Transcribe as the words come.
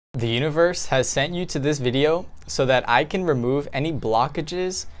The universe has sent you to this video so that I can remove any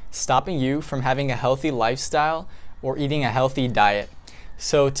blockages stopping you from having a healthy lifestyle or eating a healthy diet.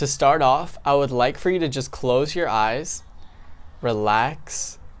 So to start off, I would like for you to just close your eyes,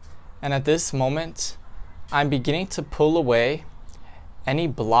 relax, and at this moment, I'm beginning to pull away any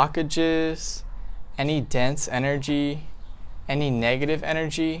blockages, any dense energy, any negative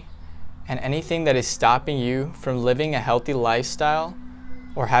energy, and anything that is stopping you from living a healthy lifestyle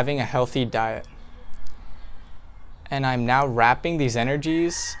or having a healthy diet. And I'm now wrapping these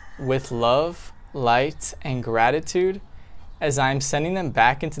energies with love, light, and gratitude as I'm sending them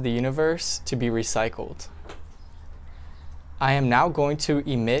back into the universe to be recycled. I am now going to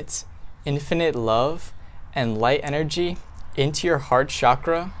emit infinite love and light energy into your heart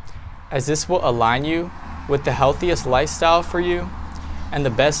chakra, as this will align you with the healthiest lifestyle for you and the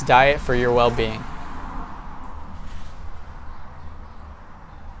best diet for your well-being.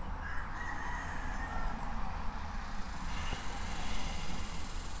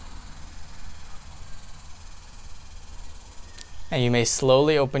 And you may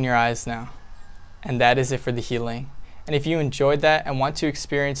slowly open your eyes now. And that is it for the healing. And if you enjoyed that and want to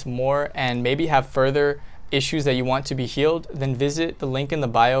experience more and maybe have further issues that you want to be healed, then visit the link in the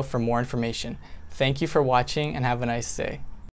bio for more information. Thank you for watching and have a nice day.